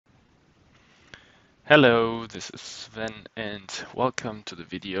Hello, this is Sven and welcome to the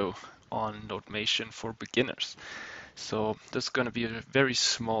video on Nodemation for beginners. So this is going to be a very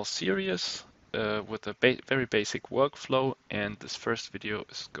small series with a very basic workflow, and this first video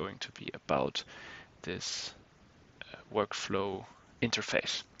is going to be about this workflow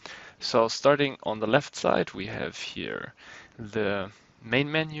interface. So starting on the left side, we have here the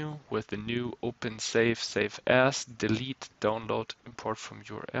main menu with the new open, save as, delete, download, import from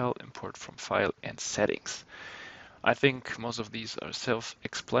URL, import from file, and settings. I think most of these are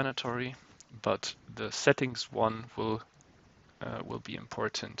self-explanatory, but the settings one will be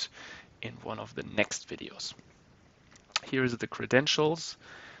important in one of the next videos. Here is the credentials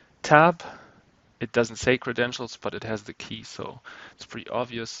tab. It doesn't say credentials, but it has the key, so it's pretty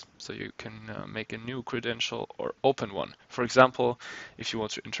obvious. So you can make a new credential or open one. For example, if you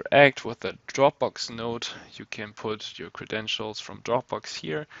want to interact with a Dropbox node, you can put your credentials from Dropbox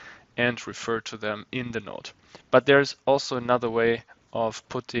here and refer to them in the node. But there's also another way of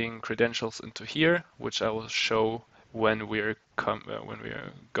putting credentials into here, which I will show when we're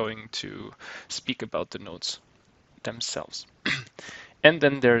going to speak about the nodes themselves. And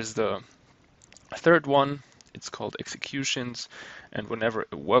then there's the third one. It's called executions, and whenever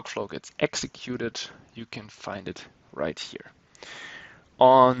a workflow gets executed, you can find it right here.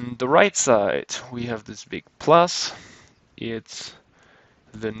 On the right side, we have this big plus. It's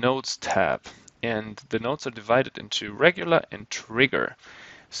the nodes tab, and the nodes are divided into regular and trigger.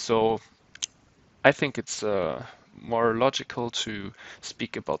 So I think it's more logical to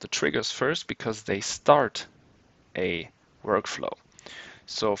speak about the triggers first because they start a workflow.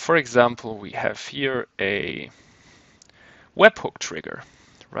 So for example, we have here a webhook trigger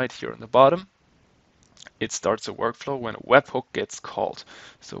right here on the bottom. It starts a workflow when a webhook gets called.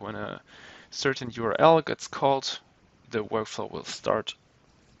 So when a certain URL gets called, the workflow will start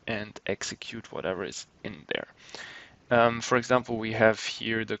and execute whatever is in there. For example, we have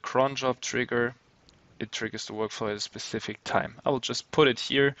here the cron job trigger. It triggers the workflow at a specific time. I will just put it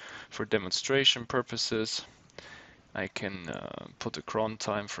here for demonstration purposes. I can put a cron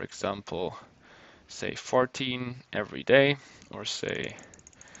time, for example, say 14 every day, or say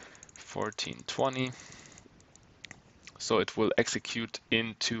 14:20. So it will execute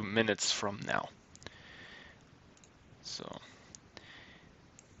in 2 minutes from now. So,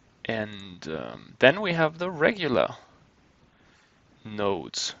 and then we have the regular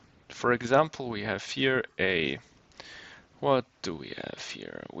nodes. For example, we have here what do we have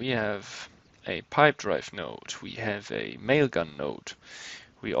here? We have a pipe drive node. We have a mailgun node.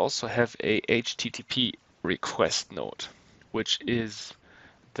 We also have a HTTP request node, which is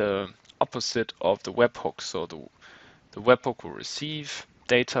the opposite of the webhook. So the webhook will receive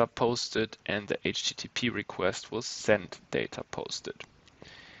data posted and the HTTP request will send data posted.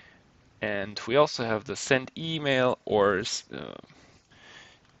 And we also have the send email or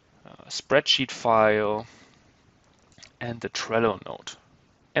spreadsheet file and the Trello node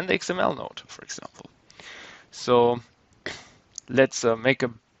and the XML node, for example. So let's make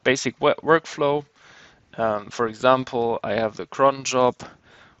a basic workflow. For example, I have the cron job,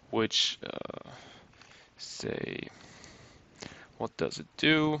 which say, what does it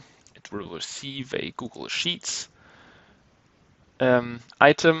do? It will receive a Google Sheets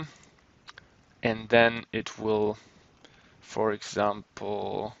item, and then it will, for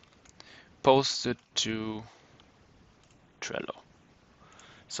example, post it to Trello.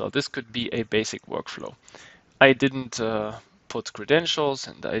 So this could be a basic workflow. I didn't put credentials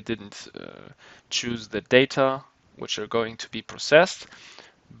and I didn't choose the data which are going to be processed,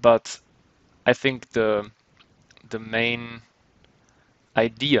 but I think the main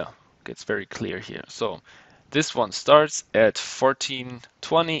idea gets very clear here. So this one starts at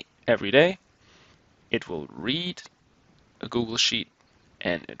 14:20 every day. It will read a Google Sheet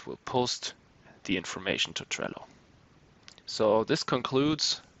and it will post the information to Trello. So this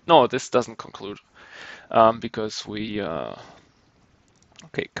concludes. No, this doesn't conclude because we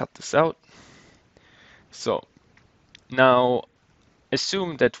okay, cut this out. So now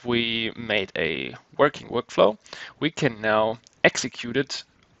assume that we made a working workflow. We can now execute it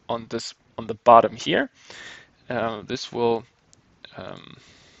on the bottom here. This will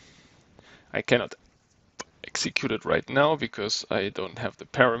I cannot execute it right now because I don't have the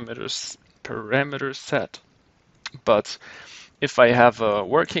parameters set. But if I have a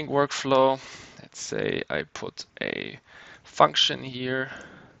working workflow, let's say I put a function here.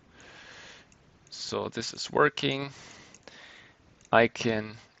 So this is working. I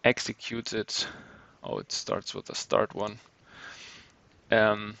can execute it. Oh, it starts with a start one.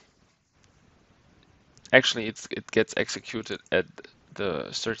 Actually, it gets executed at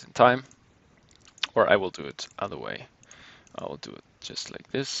the certain time. or I will do it other way. I will do it just like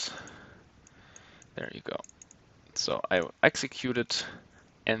this. There you go. So I will execute it,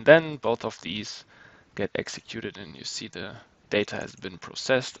 and then both of these get executed, and you see the data has been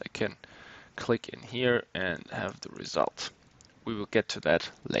processed. I can click in here and have the result. We will get to that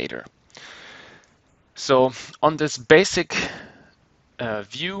later. So on this basic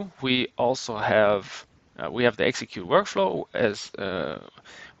view, we also have the execute workflow. As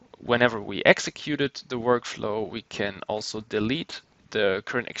whenever we executed the workflow, we can also delete the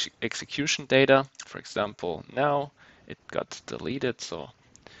current execution data. For example, now it got deleted, so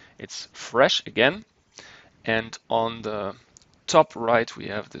it's fresh again. And on the top right, we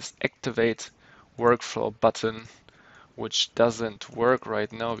have this activate workflow button, which doesn't work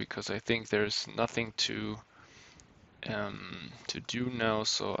right now because I think there's nothing to do now.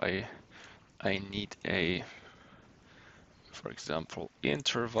 So I need a, for example,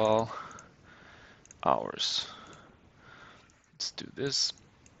 interval hours. Let's do this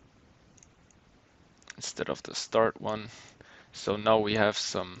instead of the start one. So now we have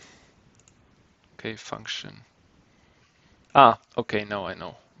some, okay, function. Okay, now I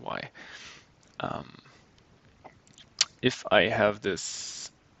know why. If I have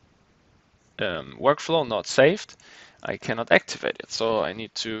this workflow not saved, I cannot activate it. So I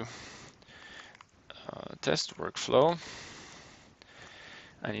need to test workflow.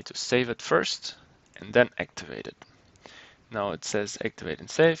 I need to save it first and then activate it. Now it says activate and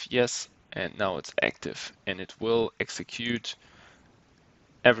save, yes, and now it's active and it will execute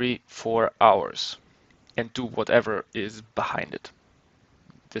every 4 hours and do whatever is behind it.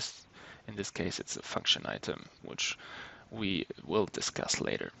 In this case, it's a function item, which we will discuss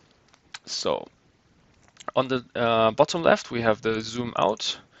later. So on the bottom left, we have the zoom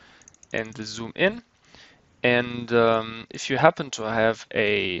out and the zoom in. And if you happen to have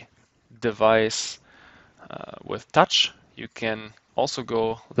a device with touch, you can also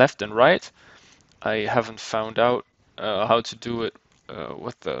go left and right. I haven't found out how to do it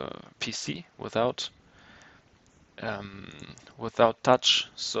with the PC without touch.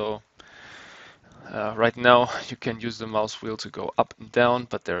 So right now you can use the mouse wheel to go up and down,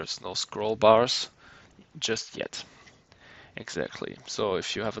 but there's no scroll bars just yet. Exactly. So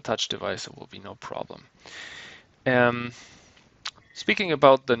if you have a touch device, it will be no problem. Speaking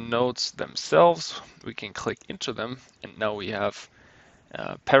about the nodes themselves, we can click into them, and now we have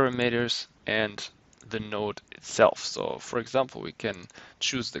parameters and the node itself. So for example, we can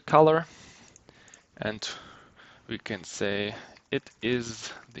choose the color, and we can say it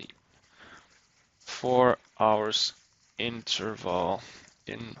is the 4 hours interval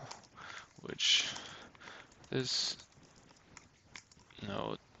in which this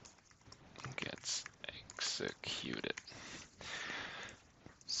node gets executed.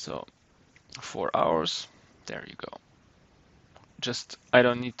 So 4 hours, there you go. Just, I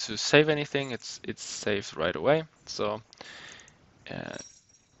don't need to save anything, it's saved right away. So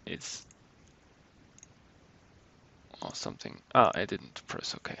it's something, I didn't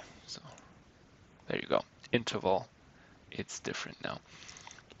press OK. So there you go, interval, it's different now.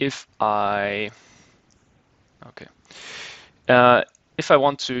 If I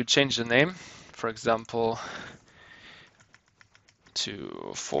want to change the name, for example,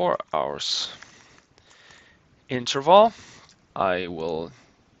 to 4 hours interval, I will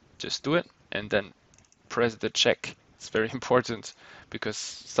just do it and then press the check. It's very important because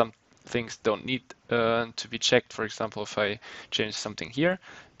some things don't need to be checked. For example, if I change something here,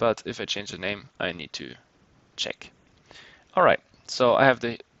 but if I change the name, I need to check. All right, so I have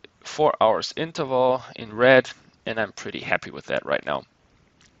the 4 hours interval in red, and I'm pretty happy with that right now.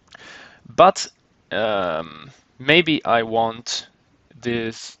 But maybe I want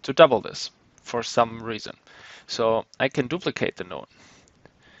this to double this for some reason. So I can duplicate the node.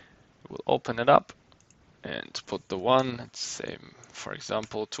 We'll open it up and put the one, let's say, for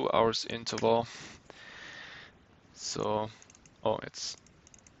example, 2 hours interval. So, it's,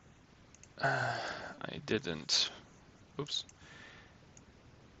 I didn't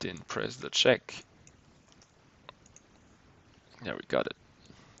press the check. There, we got it.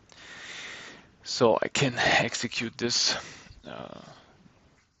 So I can execute this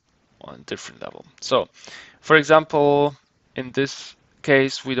on a different level. So, for example, in this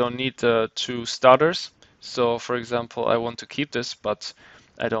case, we don't need the 2 starters. So, for example, I want to keep this, but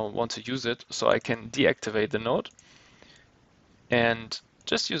I don't want to use it. So I can deactivate the node and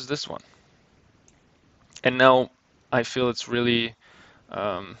just use this one. And now I feel it's really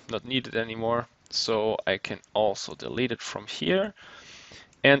not needed anymore. So I can also delete it from here.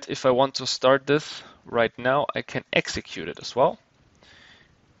 And if I want to start this right now, I can execute it as well.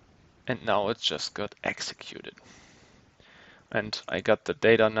 and now it just got executed. And I got the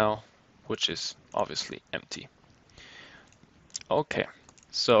data now, which is obviously empty. Okay,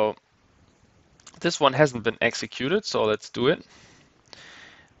 so this one hasn't been executed, so let's do it.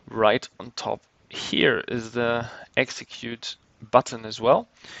 Right on top here is the execute button as well.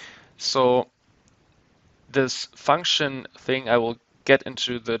 So this function thing, I will get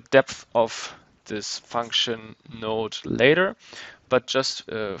into the depth of this function node later, but just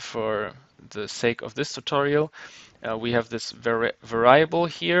for the sake of this tutorial, we have this variable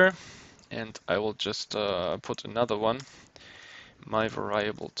here, and I will just put another one, my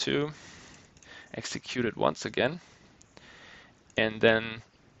variable2, execute it once again, and then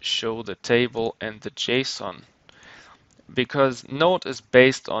show the table and the JSON, because Node is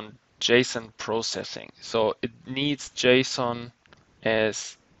based on JSON processing, so it needs JSON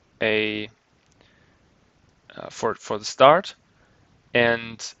as a for the start,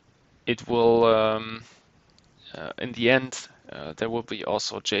 and it will in the end there will be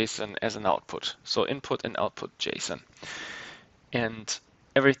also JSON as an output, so input and output JSON, and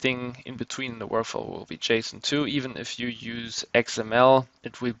everything in between the workflow will be JSON too. Even if you use XML,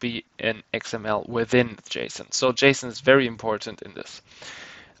 it will be an XML within JSON. So JSON is very important in this.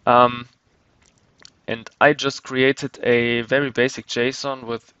 And I just created a very basic JSON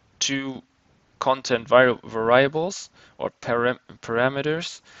with two content variables or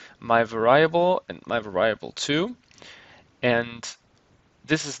parameters, my variable and my variable2. And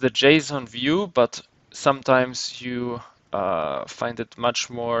this is the JSON view, but sometimes you find it much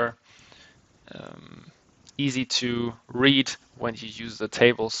more easy to read when you use the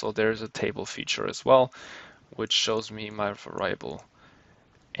table. So there's a table feature as well, which shows me my variable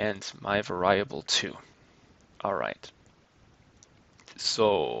and my variable2. All right.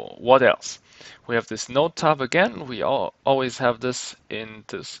 So what else? We have this node tab again. We always have this in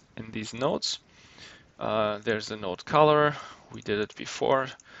these nodes. There's a node color. We did it before,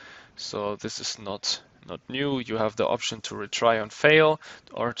 so this is not new. You have the option to retry on fail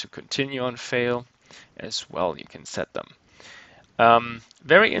or to continue on fail as well. You can set them.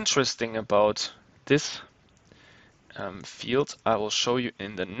 Very interesting about this field, I will show you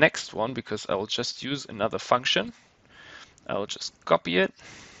in the next one, because I will just use another function. I will just copy it,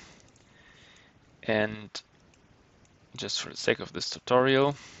 and just for the sake of this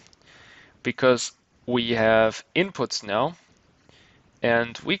tutorial, because we have inputs now,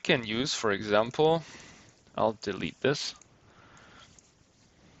 and we can use, for example, I'll delete this,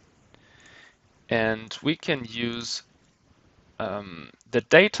 and we can use the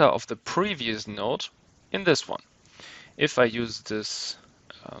data of the previous node in this one. If I use this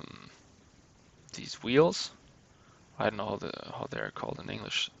these wheels, I don't know how they're called in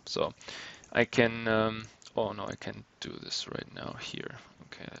English, so I can oh no, I can do this right now here.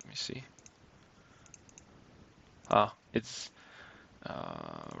 Okay, let me see. It's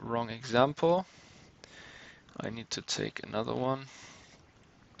wrong example. I need to take another one.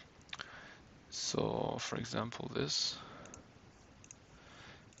 So for example, this,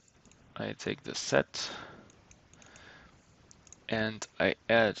 I take the set and I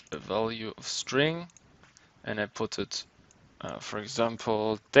add a value of string, and I put it, for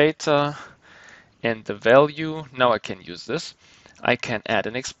example, data and the value. Now I can use this. I can add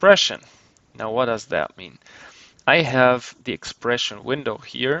an expression. Now what does that mean? I have the expression window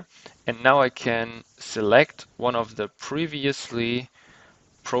here, and now I can select one of the previously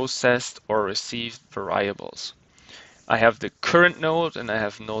processed or received variables. I have the current node and I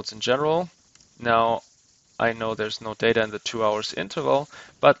have nodes in general. Now I know there's no data in the 2 hours interval,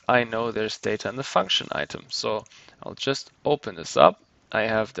 but I know there's data in the function item. So I'll just open this up. I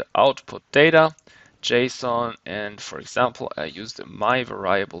have the output data, JSON, and for example, I use the my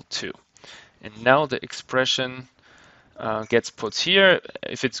variable2. And now the expression gets put here.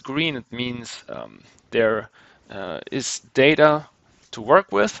 If it's green, it means there is data to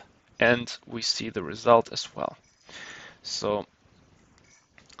work with, and we see the result as well. So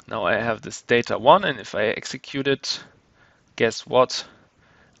now I have this data1, and if I execute it, guess what?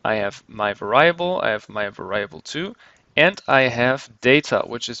 I have my variable, I have my variable2, and I have data,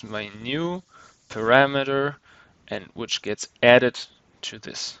 which is my new parameter and which gets added to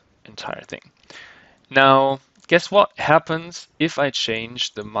this entire thing. Now, guess what happens if I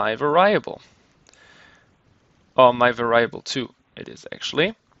change the my variable? Or my variable2, it is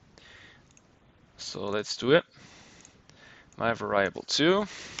actually. So let's do it. My variable2.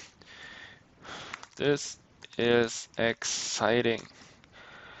 This is exciting.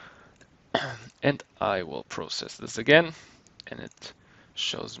 And I will process this again, and it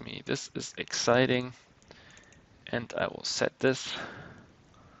shows me this is exciting, and I will set this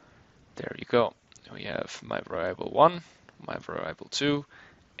go. We have my variable 1, my variable 2,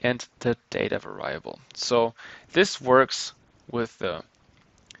 and the data variable. So this works with the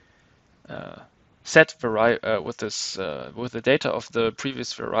with the data of the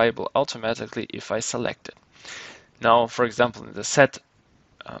previous variable automatically if I select it. Now, for example, in the set,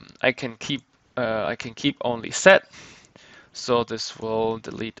 I can keep only set. So this will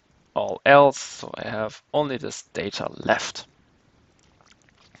delete all else. So I have only this data left.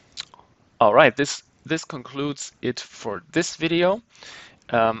 All right, this concludes it for this video.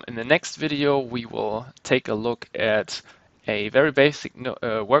 In the next video, we will take a look at a very basic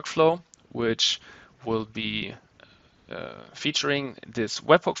workflow, which will be featuring this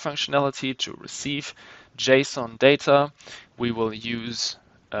webhook functionality to receive JSON data. We will use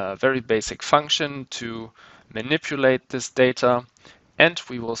a very basic function to manipulate this data, and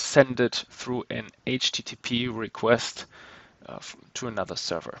we will send it through an HTTP request to another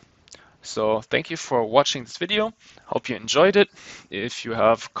server. So thank you for watching this video. Hope you enjoyed it. If you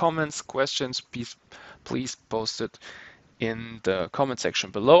have comments, questions, please post it in the comment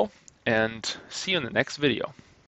section below, and see you in the next video.